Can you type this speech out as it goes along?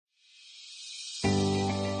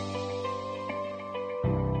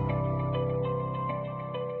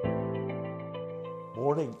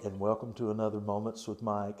morning and welcome to another Moments with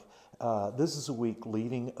Mike. This is a week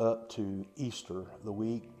leading up to Easter, the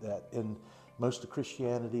week that in most of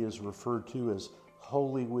Christianity is referred to as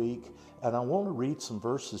Holy Week. And I want to read some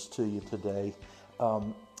verses to you today.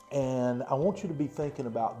 And I want you to be thinking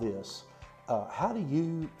about this. How do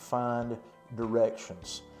you find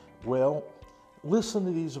directions? Well, listen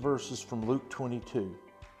to these verses from Luke 22.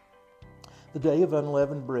 The day of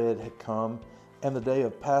unleavened bread had come, and the day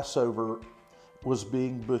of Passover was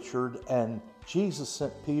being butchered, and Jesus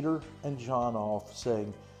sent Peter and John off,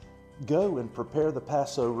 saying, "Go and prepare the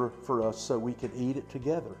Passover for us so we can eat it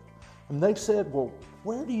together." And they said, "Well,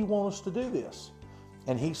 where do you want us to do this?"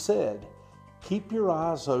 And he said, "Keep your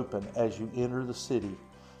eyes open as you enter the city.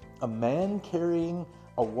 A man carrying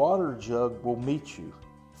a water jug will meet you.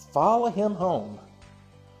 Follow him home.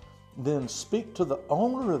 Then speak to the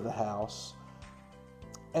owner of the house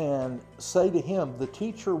and say to him, 'The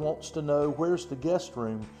teacher wants to know where's the guest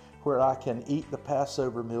room where I can eat the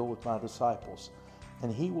Passover meal with my disciples.'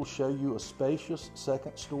 And he will show you a spacious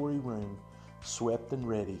second-story room, swept and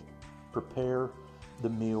ready. Prepare the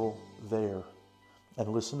meal there."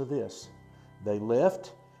 And listen to this. They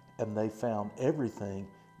left and they found everything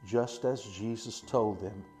just as Jesus told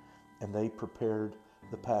them, and they prepared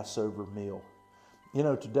the Passover meal. You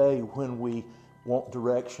know, today when we want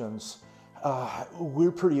directions,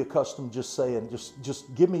 we're pretty accustomed just saying,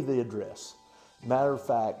 just give me the address. Matter of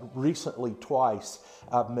fact, recently twice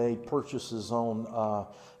I've made purchases on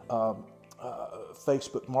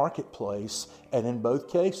Facebook Marketplace, and in both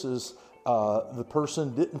cases, the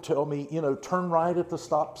person didn't tell me, turn right at the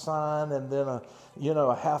stop sign and then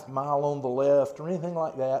a half mile on the left or anything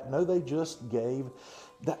like that. No, they just gave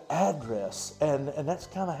the address, and that's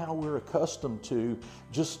kind of how we're accustomed to.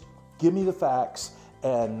 Just give me the facts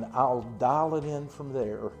and I'll dial it in from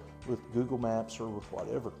there with Google Maps or with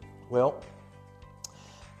whatever. Well,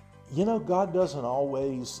 God doesn't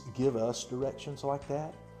always give us directions like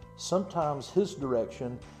that. Sometimes His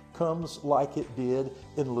direction comes like it did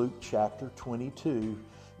in Luke chapter 22.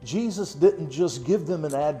 Jesus didn't just give them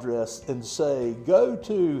an address and say, "Go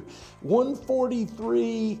to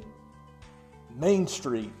 143 Main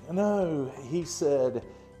Street." No, He said,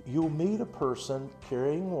 "You'll meet a person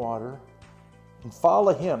carrying water, and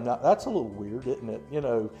follow him." Now, that's a little weird, isn't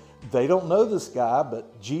it? They don't know this guy,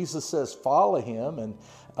 but Jesus says, follow him,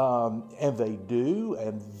 and they do.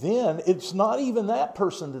 And then it's not even that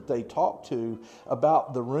person that they talk to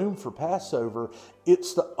about the room for Passover.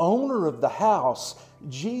 It's the owner of the house.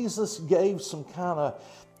 Jesus gave some kind of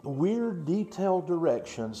weird, detailed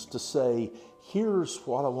directions to say, here's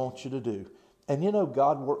what I want you to do. And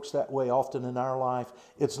God works that way often in our life.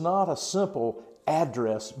 It's not a simple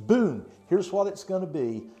address, boom, here's what it's going to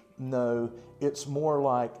be. No, it's more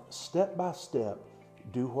like step by step,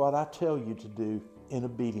 do what I tell you to do in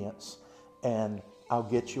obedience, and I'll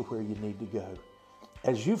get you where you need to go.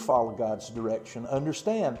 As you follow God's direction,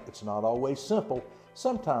 understand it's not always simple.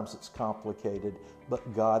 Sometimes it's complicated,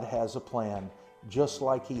 but God has a plan, just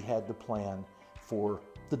like He had the plan for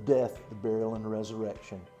the death, the burial, and the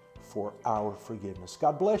resurrection for our forgiveness.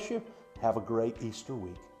 God bless you. Have a great Easter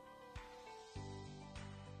week.